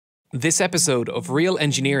This episode of Real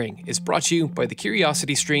Engineering is brought to you by the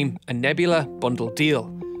Curiosity Stream and Nebula Bundle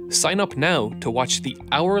Deal. Sign up now to watch the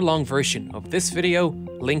hour-long version of this video,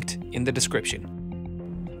 linked in the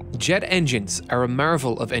description. Jet engines are a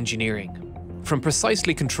marvel of engineering. From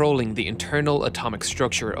precisely controlling the internal atomic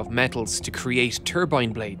structure of metals to create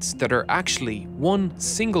turbine blades that are actually one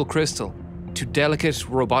single crystal, to delicate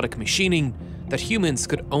robotic machining that humans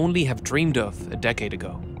could only have dreamed of a decade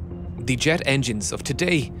ago. The jet engines of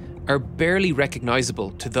today are barely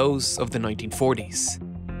recognizable to those of the 1940s.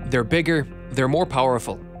 They're bigger, they're more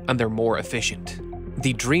powerful, and they're more efficient.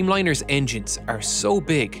 The Dreamliner's engines are so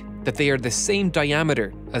big that they are the same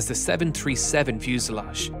diameter as the 737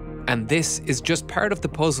 fuselage. And this is just part of the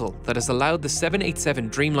puzzle that has allowed the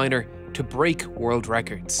 787 Dreamliner to break world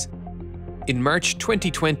records. In March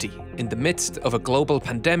 2020, in the midst of a global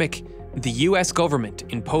pandemic, the US government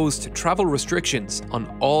imposed travel restrictions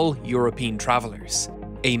on all European travelers.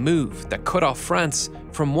 A move that cut off France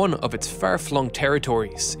from one of its far-flung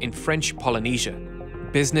territories in French Polynesia.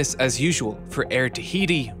 Business as usual for Air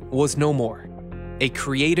Tahiti was no more. A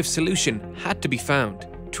creative solution had to be found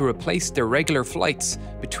to replace their regular flights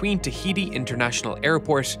between Tahiti International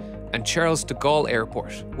Airport and Charles de Gaulle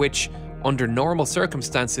Airport, which, under normal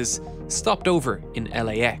circumstances, stopped over in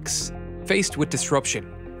LAX. Faced with disruption,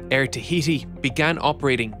 Air Tahiti began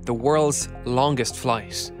operating the world's longest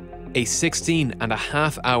flight, a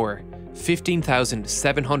 16.5-hour,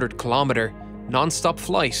 15,700-kilometer non-stop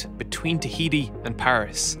flight between Tahiti and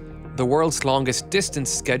Paris, the world's longest distance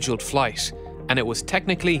scheduled flight, and it was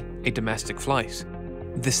technically a domestic flight.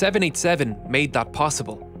 The 787 made that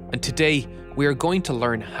possible, and today we are going to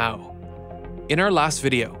learn how. In our last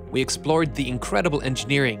video, we explored the incredible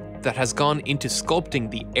engineering that has gone into sculpting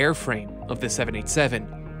the airframe of the 787,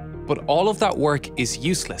 but all of that work is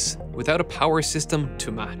useless without a power system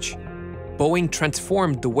to match. Boeing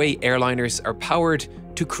transformed the way airliners are powered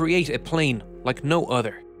to create a plane like no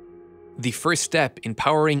other. The first step in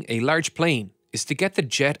powering a large plane is to get the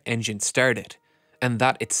jet engine started, and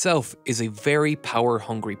that itself is a very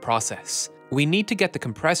power-hungry process. We need to get the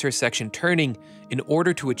compressor section turning in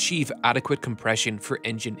order to achieve adequate compression for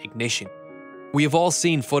engine ignition. We have all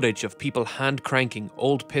seen footage of people hand-cranking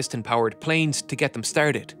old piston-powered planes to get them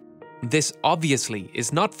started. This obviously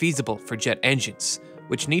is not feasible for jet engines,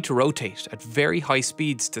 which need to rotate at very high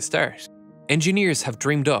speeds to start. Engineers have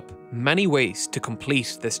dreamed up many ways to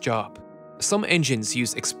complete this job. Some engines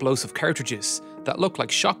use explosive cartridges that look like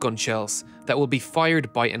shotgun shells that will be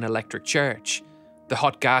fired by an electric charge. The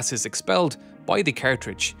hot gas is expelled by the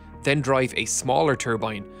cartridge, then drive a smaller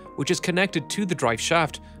turbine, which is connected to the drive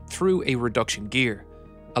shaft through a reduction gear,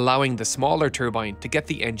 allowing the smaller turbine to get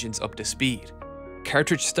the engines up to speed.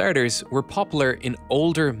 Cartridge starters were popular in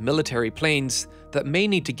older military planes that may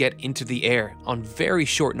need to get into the air on very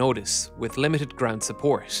short notice with limited ground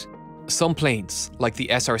support. Some planes, like the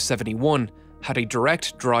SR-71, had a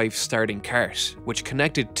direct drive starting cart, which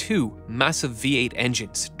connected two massive V8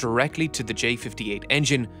 engines directly to the J58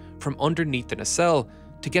 engine from underneath the nacelle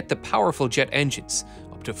to get the powerful jet engines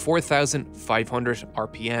up to 4,500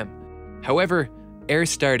 RPM. However, air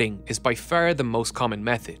starting is by far the most common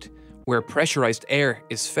method, where pressurized air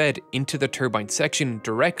is fed into the turbine section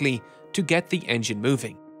directly to get the engine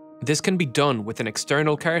moving. This can be done with an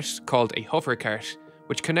external cart called a hover cart,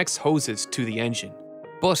 which connects hoses to the engine.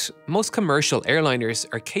 But most commercial airliners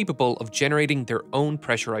are capable of generating their own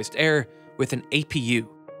pressurized air with an APU,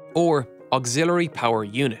 or Auxiliary Power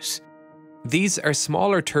Unit. These are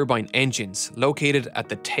smaller turbine engines located at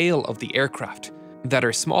the tail of the aircraft that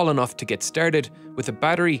are small enough to get started with a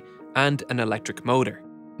battery and an electric motor.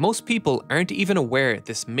 Most people aren't even aware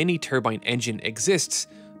this mini turbine engine exists,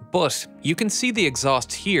 but you can see the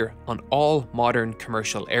exhaust here on all modern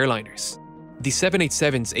commercial airliners. The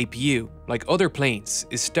 787's APU, like other planes,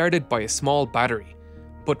 is started by a small battery,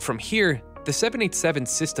 but from here, the 787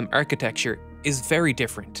 system architecture is very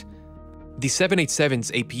different. The 787's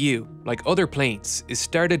APU, like other planes, is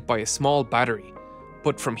started by a small battery,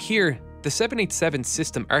 but from here, the 787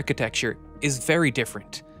 system architecture is very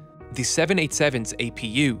different. The 787's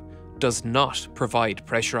APU does not provide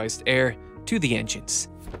pressurized air to the engines.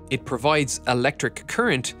 It provides electric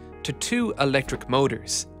current to two electric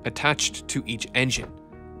motors attached to each engine,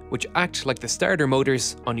 which act like the starter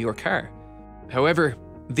motors on your car. However,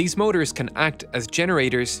 these motors can act as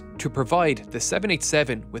generators to provide the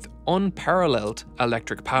 787 with unparalleled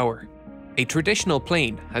electric power. A traditional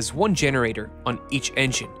plane has one generator on each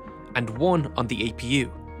engine and one on the APU,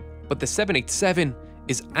 but the 787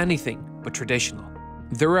 is anything but traditional.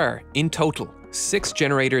 There are, in total, 6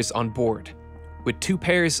 generators on board, with 2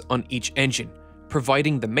 pairs on each engine,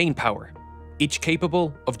 providing the main power. each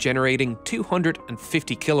capable of generating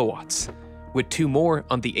 250 kilowatts, with 2 more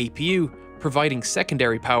on the APU providing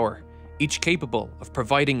secondary power, each capable of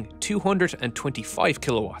providing 225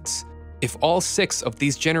 kilowatts. If all 6 of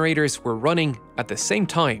these generators were running at the same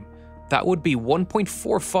time, that would be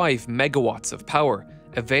 1.45 megawatts of power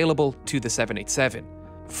available to the 787,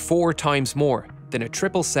 4 times more than a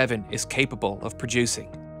 777 is capable of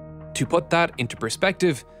producing. To put that into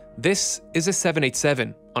perspective, this is a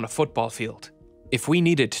 787 on a football field. If we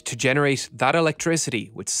needed to generate that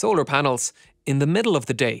electricity with solar panels in the middle of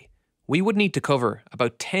the day, we would need to cover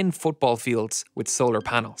about 10 football fields with solar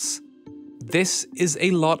panels. This is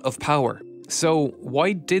a lot of power. So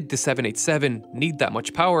why did the 787 need that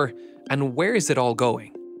much power, and where is it all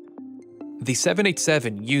going? The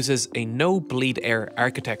 787 uses a no-bleed air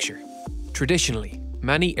architecture. Traditionally,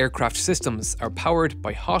 many aircraft systems are powered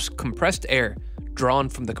by hot compressed air drawn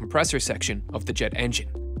from the compressor section of the jet engine.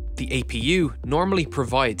 The APU normally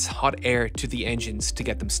provides hot air to the engines to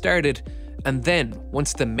get them started, and then,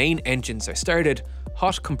 once the main engines are started,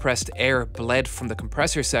 hot compressed air bled from the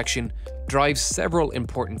compressor section drives several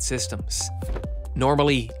important systems.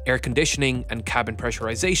 Normally, air conditioning and cabin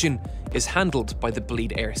pressurization is handled by the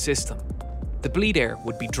bleed air system. The bleed air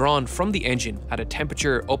would be drawn from the engine at a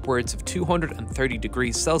temperature upwards of 230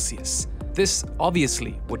 degrees Celsius. This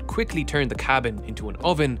obviously would quickly turn the cabin into an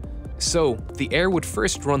oven, so the air would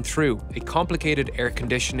first run through a complicated air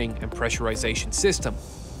conditioning and pressurization system,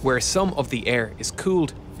 where some of the air is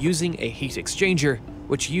cooled using a heat exchanger,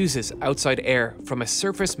 which uses outside air from a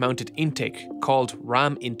surface-mounted intake called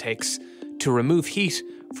ram intakes to remove heat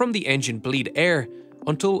from the engine bleed air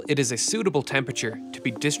until it is a suitable temperature to be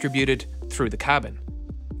distributed through the cabin.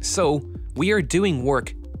 So, we are doing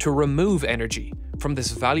work to remove energy from this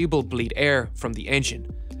valuable bleed air from the engine.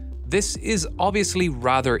 This is obviously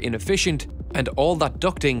rather inefficient, and all that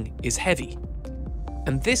ducting is heavy.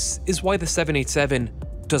 And this is why the 787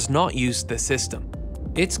 does not use this system.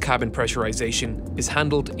 Its cabin pressurization is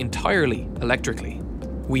handled entirely electrically.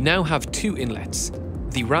 We now have 2 inlets,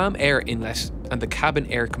 the ram air inlet and the cabin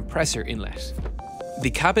air compressor inlet.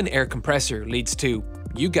 The cabin air compressor leads to,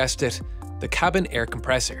 you guessed it, the cabin air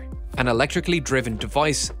compressor, an electrically driven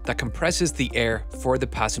device that compresses the air for the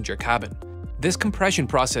passenger cabin. This compression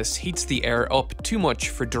process heats the air up too much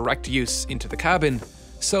for direct use into the cabin,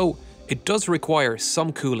 so it does require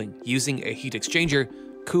some cooling using a heat exchanger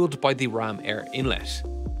cooled by the ram air inlet.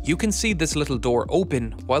 You can see this little door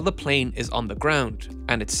open while the plane is on the ground,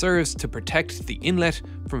 and it serves to protect the inlet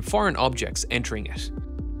from foreign objects entering it.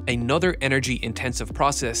 Another energy-intensive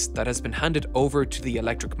process that has been handed over to the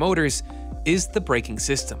electric motors is the braking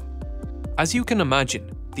system. As you can imagine,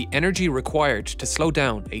 the energy required to slow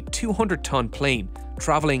down a 200-ton plane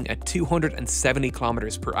traveling at 270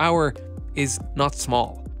 kilometers per hour is not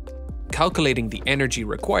small. Calculating the energy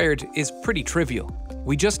required is pretty trivial.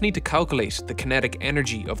 We just need to calculate the kinetic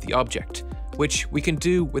energy of the object, which we can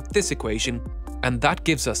do with this equation, and that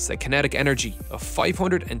gives us a kinetic energy of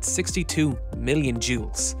 562 million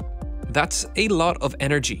joules. That's a lot of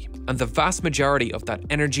energy, and the vast majority of that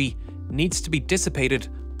energy needs to be dissipated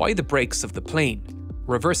by the brakes of the plane.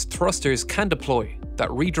 Reverse thrusters can deploy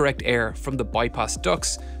that redirect air from the bypass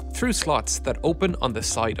ducts through slots that open on the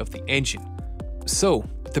side of the engine. So,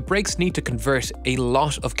 the brakes need to convert a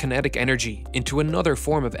lot of kinetic energy into another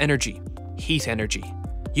form of energy, heat energy.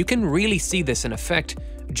 You can really see this in effect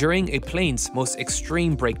during a plane's most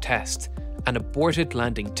extreme brake test, an aborted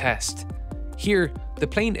landing test. Here, the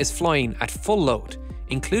plane is flying at full load,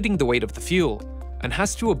 including the weight of the fuel, and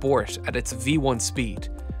has to abort at its V1 speed,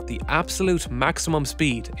 the absolute maximum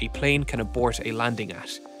speed a plane can abort a landing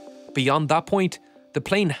at. Beyond that point, the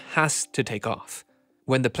plane has to take off.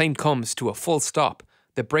 When the plane comes to a full stop,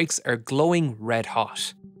 the brakes are glowing red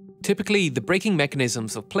hot. Typically, the braking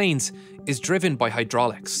mechanisms of planes is driven by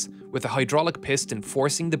hydraulics, with a hydraulic piston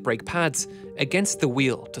forcing the brake pads against the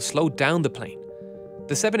wheel to slow down the plane.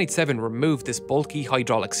 The 787 removed this bulky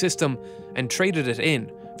hydraulic system and traded it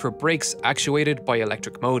in for brakes actuated by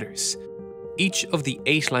electric motors. Each of the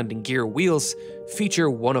 8 landing gear wheels feature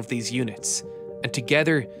one of these units, and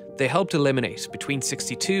together they helped eliminate between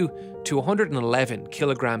 62 to 111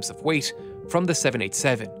 kilograms of weight from the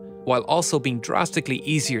 787, while also being drastically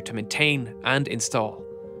easier to maintain and install.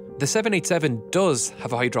 The 787 does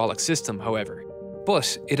have a hydraulic system, however,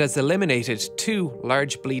 but it has eliminated 2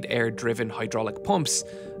 large bleed air-driven hydraulic pumps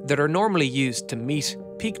that are normally used to meet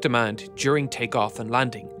peak demand during takeoff and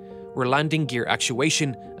landing, where landing gear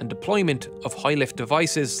actuation and deployment of high-lift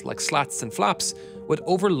devices like slats and flaps would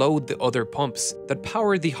overload the other pumps that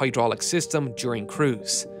power the hydraulic system during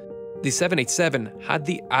cruise. The 787 had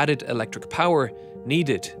the added electric power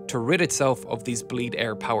needed to rid itself of these bleed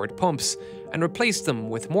air powered pumps and replace them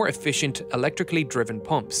with more efficient electrically driven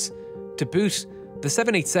pumps. To boot, the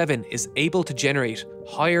 787 is able to generate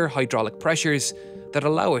higher hydraulic pressures that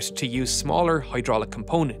allow it to use smaller hydraulic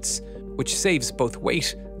components, which saves both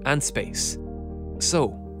weight and space.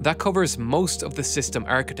 So, that covers most of the system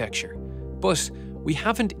architecture, but we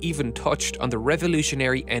haven't even touched on the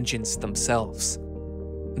revolutionary engines themselves.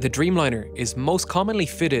 The Dreamliner is most commonly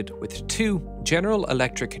fitted with two General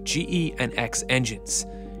Electric GEnX engines,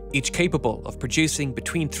 each capable of producing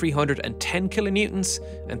between 310 kilonewtons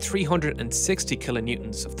and 360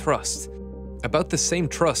 kilonewtons of thrust, about the same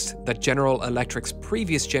thrust that General Electric's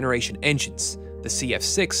previous generation engines, the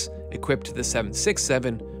CF6 equipped to the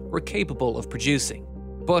 767, were capable of producing.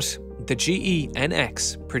 But the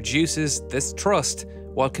GEnX produces this thrust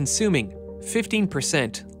while consuming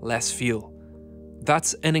 15% less fuel.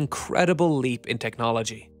 That's an incredible leap in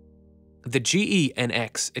technology. The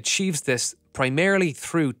GEnX achieves this primarily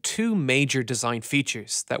through two major design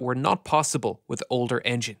features that were not possible with older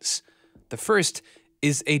engines. The first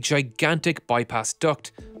is a gigantic bypass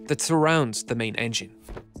duct that surrounds the main engine.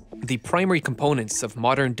 The primary components of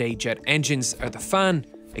modern-day jet engines are the fan,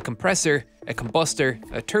 a compressor, a combustor,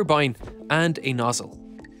 a turbine, and a nozzle.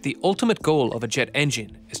 The ultimate goal of a jet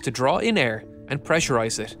engine is to draw in air and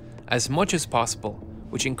pressurize it as much as possible,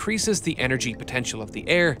 which increases the energy potential of the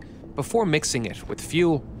air before mixing it with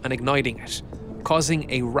fuel and igniting it, causing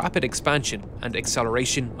a rapid expansion and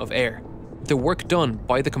acceleration of air. The work done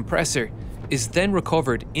by the compressor is then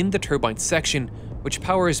recovered in the turbine section, which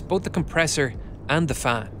powers both the compressor and the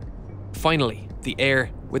fan. Finally, the air,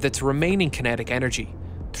 with its remaining kinetic energy,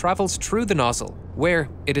 travels through the nozzle, where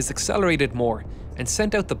it is accelerated more and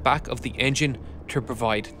sent out the back of the engine to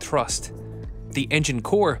provide thrust. The engine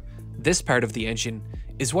core, this part of the engine,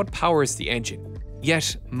 is what powers the engine.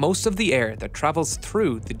 Yet, most of the air that travels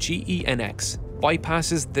through the GEnX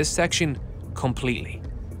bypasses this section completely,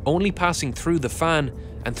 only passing through the fan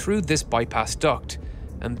and through this bypass duct,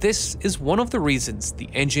 and this is one of the reasons the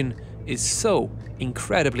engine is so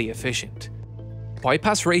incredibly efficient.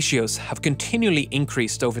 Bypass ratios have continually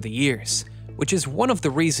increased over the years, which is one of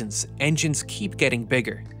the reasons engines keep getting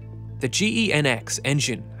bigger. The GEnX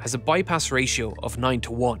engine has a bypass ratio of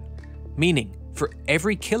 9:1, meaning for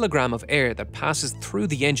every kilogram of air that passes through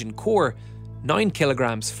the engine core, 9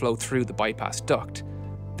 kilograms flow through the bypass duct.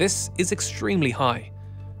 This is extremely high.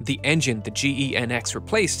 The engine the GEnX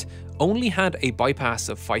replaced only had a bypass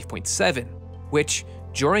of 5.7, which,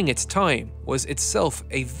 during its time, was itself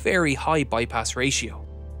a very high bypass ratio.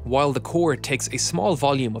 While the core takes a small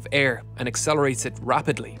volume of air and accelerates it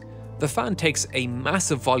rapidly, the fan takes a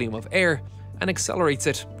massive volume of air and accelerates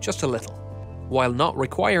it just a little, while not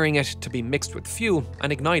requiring it to be mixed with fuel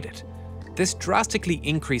and ignited. This drastically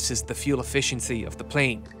increases the fuel efficiency of the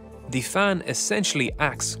plane. The fan essentially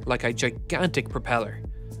acts like a gigantic propeller.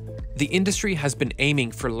 The industry has been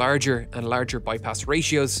aiming for larger and larger bypass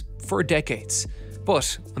ratios for decades,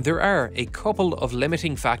 but there are a couple of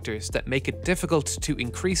limiting factors that make it difficult to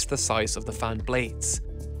increase the size of the fan blades.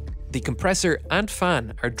 The compressor and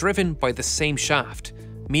fan are driven by the same shaft,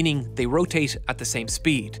 meaning they rotate at the same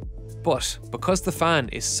speed. But because the fan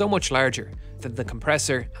is so much larger than the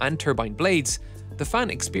compressor and turbine blades, the fan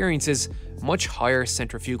experiences much higher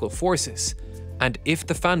centrifugal forces, and if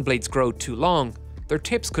the fan blades grow too long, their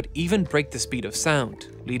tips could even break the speed of sound,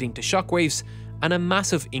 leading to shockwaves and a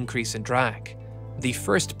massive increase in drag. The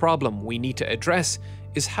first problem we need to address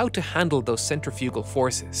is how to handle those centrifugal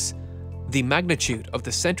forces. The magnitude of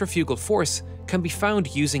the centrifugal force can be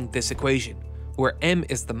found using this equation, where m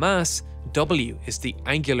is the mass, w is the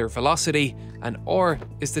angular velocity, and r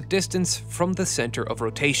is the distance from the center of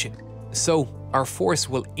rotation. So, our force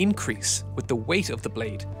will increase with the weight of the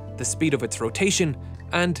blade, the speed of its rotation,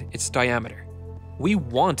 and its diameter. We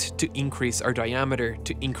want to increase our diameter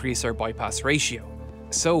to increase our bypass ratio.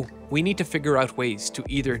 So, we need to figure out ways to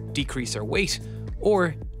either decrease our weight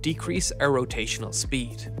or decrease our rotational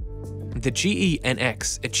speed. The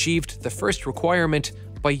GEnX achieved the first requirement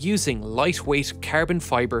by using lightweight carbon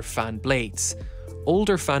fiber fan blades.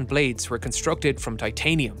 Older fan blades were constructed from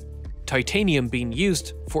titanium, titanium being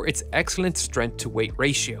used for its excellent strength-to-weight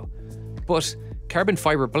ratio. But carbon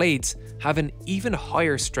fiber blades have an even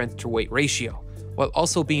higher strength-to-weight ratio, while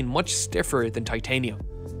also being much stiffer than titanium,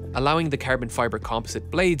 allowing the carbon fiber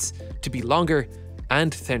composite blades to be longer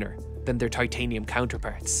and thinner than their titanium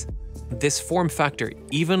counterparts. This form factor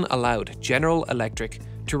even allowed General Electric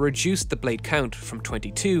to reduce the blade count from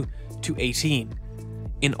 22 to 18.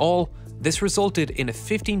 In all, this resulted in a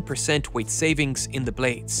 15% weight savings in the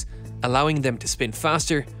blades, allowing them to spin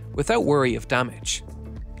faster without worry of damage.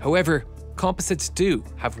 However, Composites do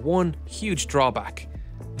have one huge drawback: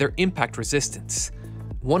 their impact resistance.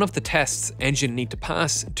 One of the tests engines need to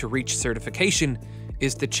pass to reach certification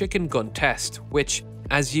is the chicken gun test, which,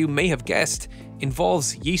 as you may have guessed,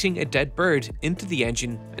 involves yeeting a dead bird into the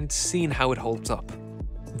engine and seeing how it holds up.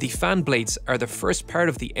 The fan blades are the first part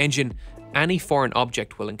of the engine any foreign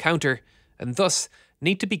object will encounter, and thus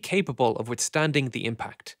need to be capable of withstanding the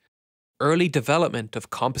impact. Early development of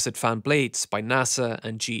composite fan blades by NASA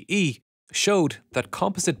and GE showed that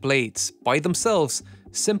composite blades by themselves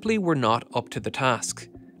simply were not up to the task.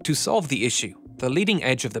 To solve the issue, the leading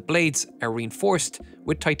edge of the blades are reinforced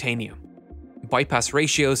with titanium. Bypass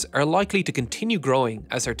ratios are likely to continue growing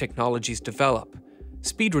as our technologies develop.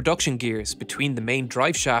 Speed reduction gears between the main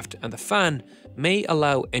drive shaft and the fan may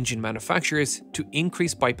allow engine manufacturers to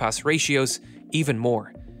increase bypass ratios even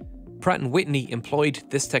more. Pratt & Whitney employed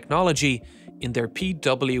this technology in their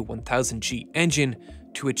PW1000G engine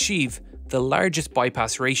to achieve the largest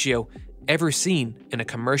bypass ratio ever seen in a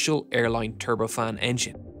commercial airline turbofan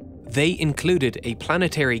engine. They included a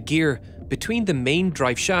planetary gear between the main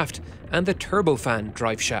drive shaft and the turbofan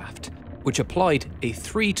drive shaft, which applied a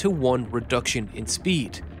 3-to-1 reduction in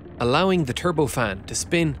speed, allowing the turbofan to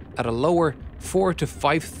spin at a lower 4,000 to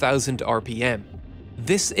 5,000 RPM.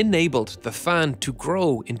 This enabled the fan to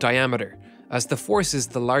grow in diameter, as the forces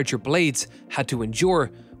the larger blades had to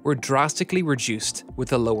endure were drastically reduced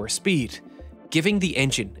with a lower speed, giving the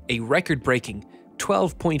engine a record-breaking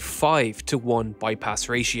 12.5-to-1 bypass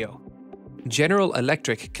ratio. General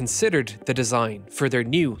Electric considered the design for their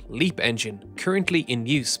new LEAP engine currently in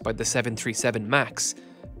use by the 737 MAX,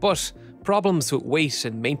 but problems with weight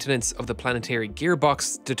and maintenance of the planetary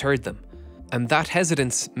gearbox deterred them, and that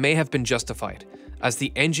hesitance may have been justified, as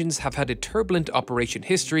the engines have had a turbulent operation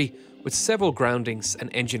history with several groundings and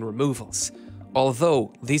engine removals,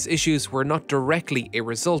 although these issues were not directly a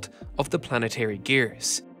result of the planetary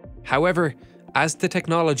gears. However, as the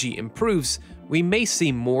technology improves, we may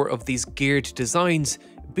see more of these geared designs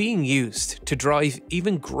being used to drive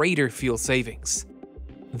even greater fuel savings.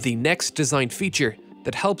 The next design feature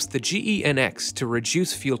that helps the GEnX to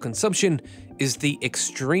reduce fuel consumption is the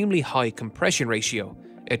extremely high compression ratio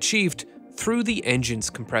achieved through the engine's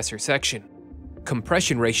compressor section.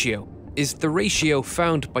 Compression ratio is the ratio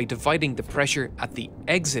found by dividing the pressure at the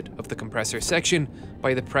exit of the compressor section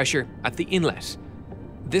by the pressure at the inlet.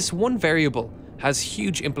 This one variable has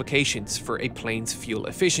huge implications for a plane's fuel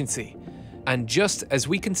efficiency, and just as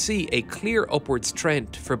we can see a clear upwards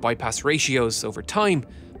trend for bypass ratios over time,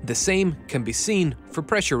 the same can be seen for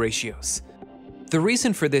pressure ratios. The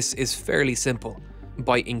reason for this is fairly simple.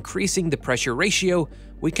 By increasing the pressure ratio,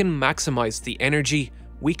 we can maximize the energy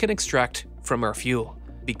we can extract from our fuel,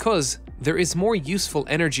 because there is more useful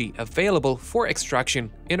energy available for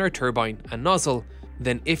extraction in our turbine and nozzle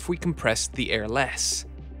than if we compress the air less.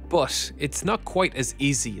 But it's not quite as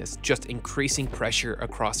easy as just increasing pressure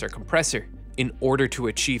across our compressor. In order to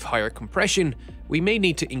achieve higher compression, we may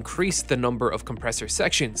need to increase the number of compressor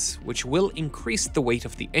sections, which will increase the weight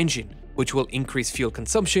of the engine, which will increase fuel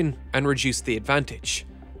consumption and reduce the advantage.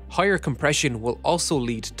 Higher compression will also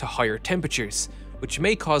lead to higher temperatures, which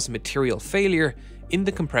may cause material failure in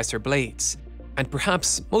the compressor blades. And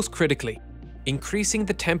perhaps most critically, increasing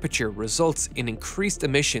the temperature results in increased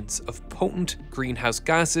emissions of potent greenhouse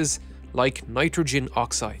gases like nitrogen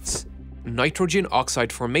oxides. Nitrogen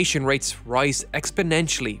oxide formation rates rise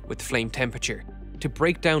exponentially with flame temperature to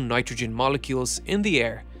break down nitrogen molecules in the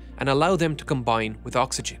air and allow them to combine with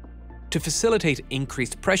oxygen. To facilitate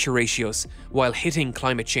increased pressure ratios while hitting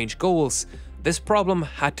climate change goals, this problem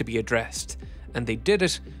had to be addressed, and they did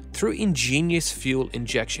it through ingenious fuel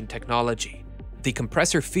injection technology. The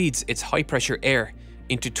compressor feeds its high-pressure air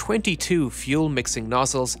into 22 fuel-mixing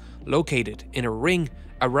nozzles located in a ring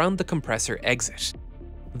around the compressor exit.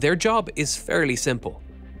 Their job is fairly simple: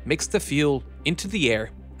 mix the fuel into the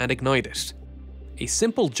air and ignite it. A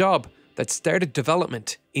simple job that started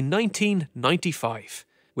development in 1995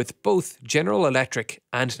 with both General Electric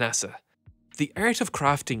and NASA. The art of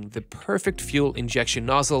crafting the perfect fuel injection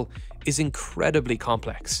nozzle is incredibly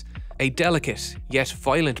complex, a delicate yet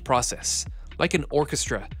violent process, like an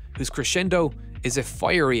orchestra whose crescendo is a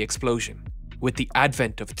fiery explosion. With the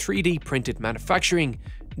advent of 3D printed manufacturing,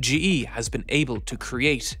 GE has been able to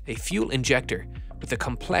create a fuel injector with a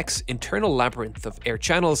complex internal labyrinth of air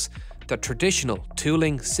channels that traditional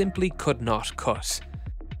tooling simply could not cut.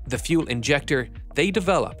 The fuel injector they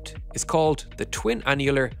developed is called the Twin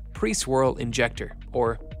Annular Pre-Swirl Injector,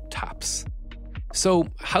 or TAPS. So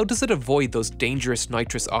how does it avoid those dangerous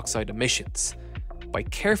nitrous oxide emissions? By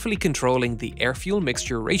carefully controlling the air-fuel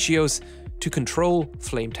mixture ratios to control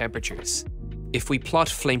flame temperatures. If we plot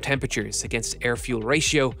flame temperatures against air-fuel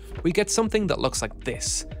ratio, we get something that looks like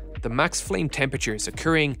this: the max flame temperatures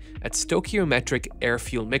occurring at stoichiometric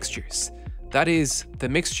air-fuel mixtures. That is, the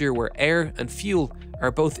mixture where air and fuel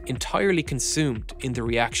are both entirely consumed in the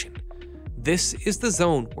reaction. This is the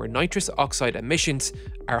zone where nitrous oxide emissions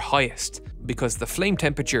are highest because the flame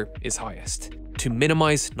temperature is highest. To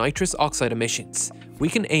minimize nitrous oxide emissions, we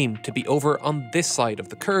can aim to be over on this side of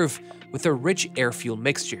the curve with a rich air-fuel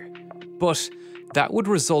mixture. But that would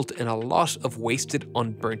result in a lot of wasted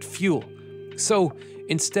unburnt fuel. So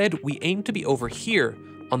instead, we aim to be over here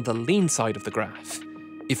on the lean side of the graph.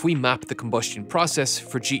 If we map the combustion process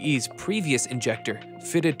for GE's previous injector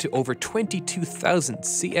fitted to over 22,000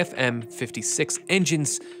 CFM56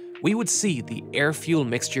 engines, we would see the air-fuel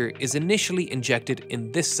mixture is initially injected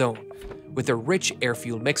in this zone with a rich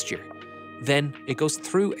air-fuel mixture. Then it goes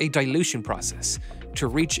through a dilution process to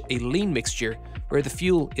reach a lean mixture where the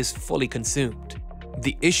fuel is fully consumed.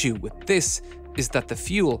 The issue with this is that the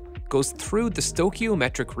fuel goes through the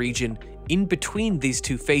stoichiometric region in between these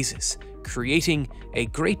two phases, creating a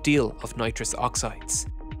great deal of nitrous oxides.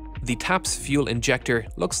 The TAPS fuel injector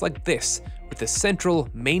looks like this, with a central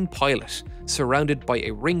main pilot surrounded by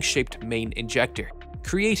a ring-shaped main injector,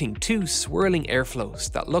 creating two swirling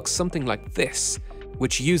airflows that look something like this,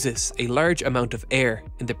 which uses a large amount of air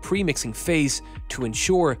in the pre-mixing phase to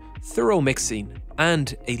ensure thorough mixing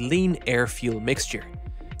and a lean air-fuel mixture.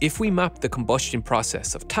 If we map the combustion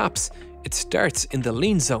process of TAPS, it starts in the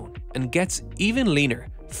lean zone and gets even leaner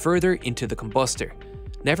further into the combustor,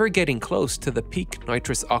 never getting close to the peak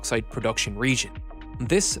nitrous oxide production region.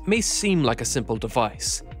 This may seem like a simple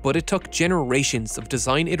device, but it took generations of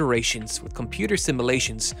design iterations with computer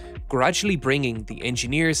simulations gradually bringing the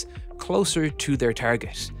engineers closer to their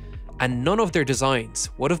target. And none of their designs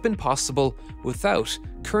would have been possible without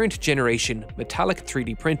current generation metallic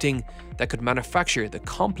 3D printing that could manufacture the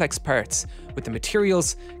complex parts with the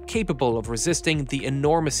materials capable of resisting the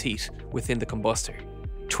enormous heat within the combustor.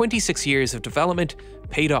 26 years of development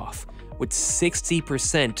paid off with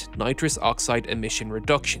 60% nitrous oxide emission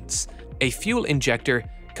reductions, a fuel injector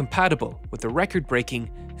compatible with the record-breaking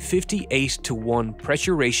 58:1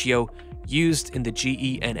 pressure ratio used in the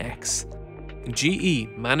GEnX. GE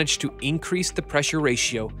managed to increase the pressure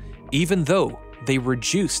ratio even though they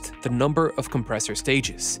reduced the number of compressor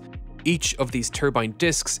stages. Each of these turbine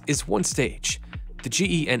discs is one stage. The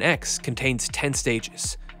GEnX contains 10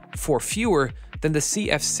 stages, 4 fewer than the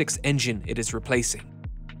CF6 engine it is replacing.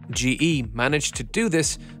 GE managed to do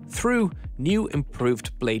this through new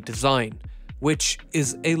improved blade design, which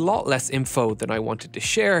is a lot less info than I wanted to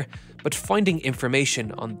share, but finding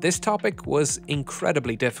information on this topic was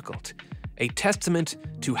incredibly difficult, a testament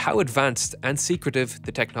to how advanced and secretive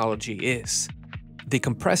the technology is. The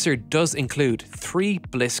compressor does include 3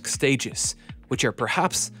 blisk stages, which are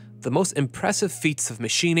perhaps the most impressive feats of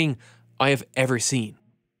machining I have ever seen.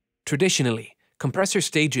 Traditionally, compressor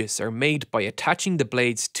stages are made by attaching the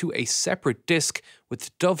blades to a separate disc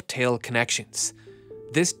with dovetail connections.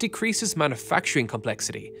 This decreases manufacturing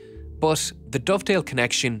complexity, but the dovetail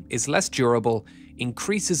connection is less durable,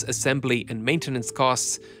 increases assembly and maintenance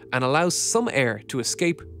costs, and allows some air to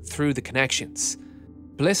escape through the connections.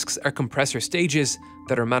 Blisks are compressor stages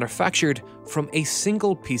that are manufactured from a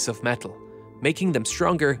single piece of metal, making them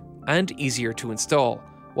stronger and easier to install,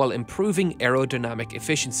 while improving aerodynamic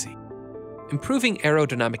efficiency. Improving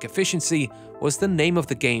aerodynamic efficiency was the name of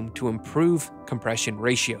the game to improve compression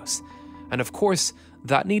ratios, and of course,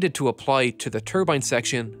 that needed to apply to the turbine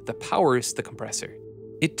section that powers the compressor.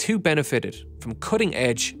 It too benefited from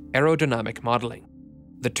cutting-edge aerodynamic modeling.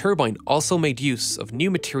 The turbine also made use of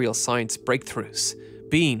new material science breakthroughs,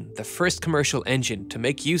 being the first commercial engine to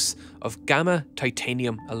make use of gamma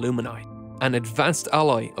titanium aluminide, an advanced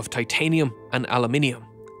alloy of titanium and aluminium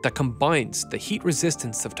that combines the heat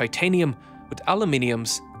resistance of titanium with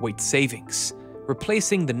aluminium's weight savings,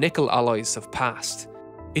 replacing the nickel alloys of past.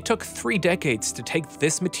 It took 3 decades to take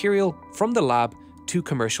this material from the lab to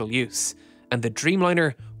commercial use, and the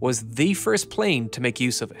Dreamliner was the first plane to make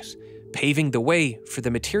use of it, paving the way for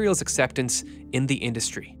the material's acceptance in the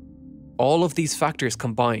industry. All of these factors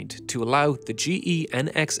combined to allow the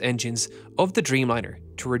GEnX engines of the Dreamliner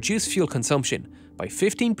to reduce fuel consumption by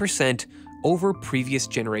 15% over previous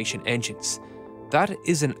generation engines. That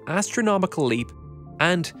is an astronomical leap,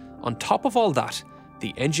 and on top of all that,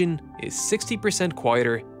 the engine is 60%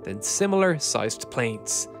 quieter than similar sized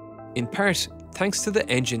planes, in part thanks to the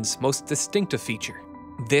engine's most distinctive feature,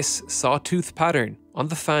 this sawtooth pattern on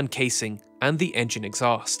the fan casing and the engine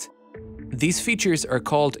exhaust. These features are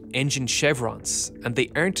called engine chevrons, and they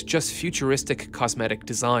aren't just futuristic cosmetic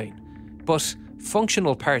design, but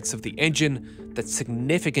functional parts of the engine that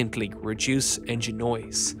significantly reduce engine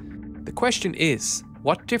noise. The question is,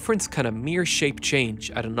 what difference can a mere shape change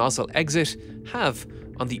at a nozzle exit have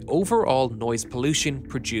on the overall noise pollution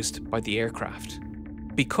produced by the aircraft?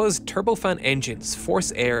 Because turbofan engines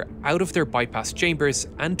force air out of their bypass chambers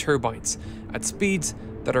and turbines at speeds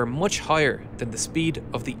that are much higher than the speed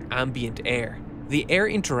of the ambient air, the air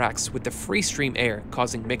interacts with the free stream air,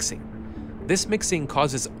 causing mixing. This mixing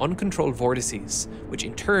causes uncontrolled vortices, which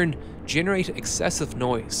in turn generate excessive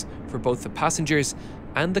noise for both the passengers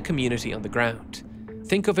and the community on the ground.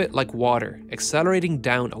 Think of it like water accelerating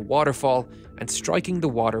down a waterfall and striking the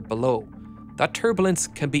water below. That turbulence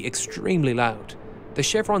can be extremely loud. The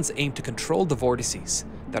chevrons aim to control the vortices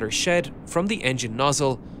that are shed from the engine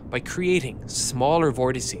nozzle by creating smaller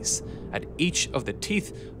vortices at each of the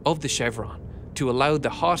teeth of the chevron to allow the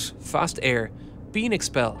hot, fast air being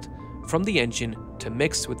expelled from the engine to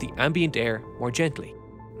mix with the ambient air more gently.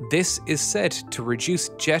 This is said to reduce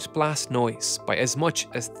jet blast noise by as much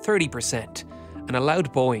as 30% and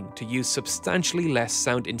allowed Boeing to use substantially less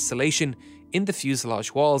sound insulation in the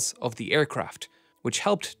fuselage walls of the aircraft, which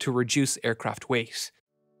helped to reduce aircraft weight.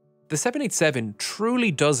 The 787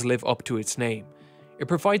 truly does live up to its name. It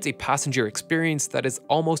provides a passenger experience that is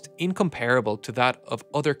almost incomparable to that of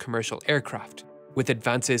other commercial aircraft, with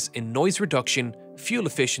advances in noise reduction, fuel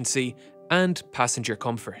efficiency, and passenger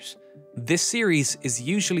comfort. This series is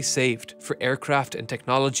usually saved for aircraft and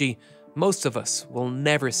technology most of us will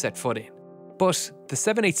never set foot in. But the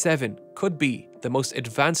 787 could be the most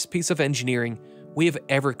advanced piece of engineering we have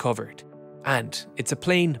ever covered. And it's a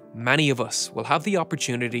plane many of us will have the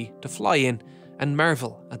opportunity to fly in and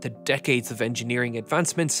marvel at the decades of engineering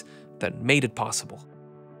advancements that made it possible.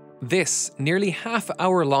 This nearly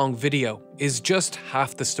half-hour-long video is just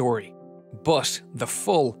half the story, but the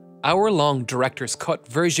full hour-long director's cut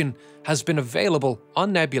version has been available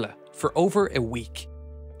on Nebula for over a week.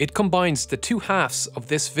 It combines the two halves of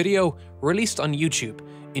this video released on YouTube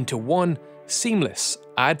into one seamless,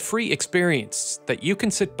 ad-free experience that you can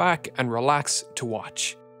sit back and relax to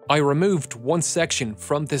watch. I removed one section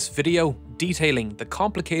from this video detailing the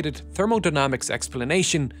complicated thermodynamics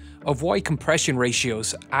explanation of why compression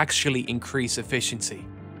ratios actually increase efficiency,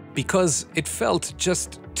 because it felt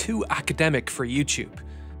just too academic for YouTube.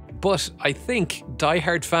 But I think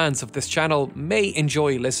die-hard fans of this channel may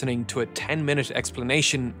enjoy listening to a 10-minute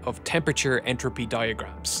explanation of temperature entropy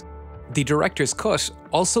diagrams. The director's cut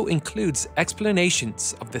also includes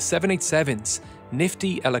explanations of the 787's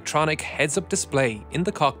nifty electronic heads-up display in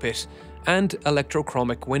the cockpit and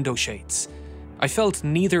electrochromic window shades. I felt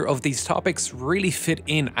neither of these topics really fit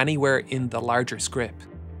in anywhere in the larger script.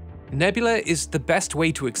 Nebula is the best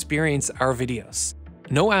way to experience our videos.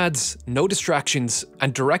 No ads, no distractions,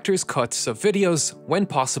 and director's cuts of videos when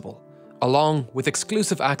possible, along with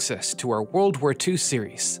exclusive access to our World War II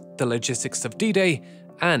series, The Logistics of D-Day,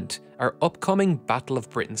 and our upcoming Battle of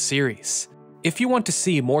Britain series. If you want to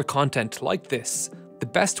see more content like this, the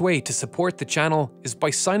best way to support the channel is by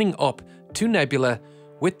signing up to Nebula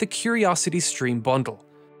with the Curiosity Stream bundle.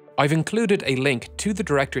 I've included a link to the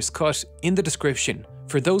director's cut in the description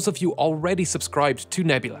for those of you already subscribed to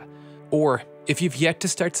Nebula, or if you've yet to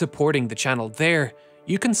start supporting the channel there,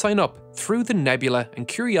 you can sign up through the Nebula and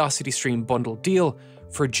Curiosity Stream bundle deal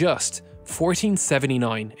for just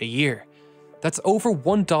 $14.79 a year. That's over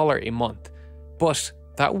 $1 a month, but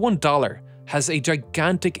that $1 has a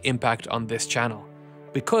gigantic impact on this channel,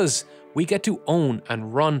 because we get to own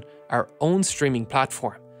and run our own streaming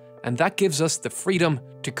platform, and that gives us the freedom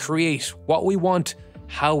to create what we want,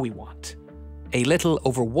 how we want. A little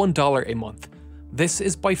over $1 a month. This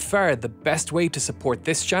is by far the best way to support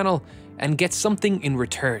this channel and get something in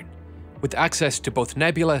return, with access to both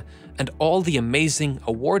Nebula and all the amazing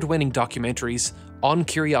award-winning documentaries on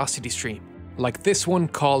Curiosity Stream, like this one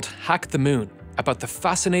called Hack the Moon, about the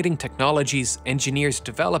fascinating technologies engineers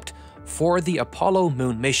developed for the Apollo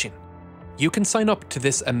moon mission. You can sign up to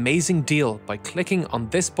this amazing deal by clicking on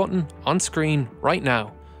this button on screen right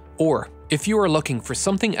now, or if you are looking for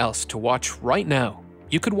something else to watch right now,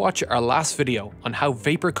 you could watch our last video on how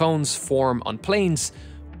vapor cones form on planes,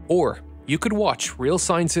 or you could watch Real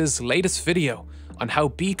Science's latest video on how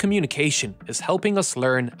bee communication is helping us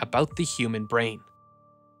learn about the human brain.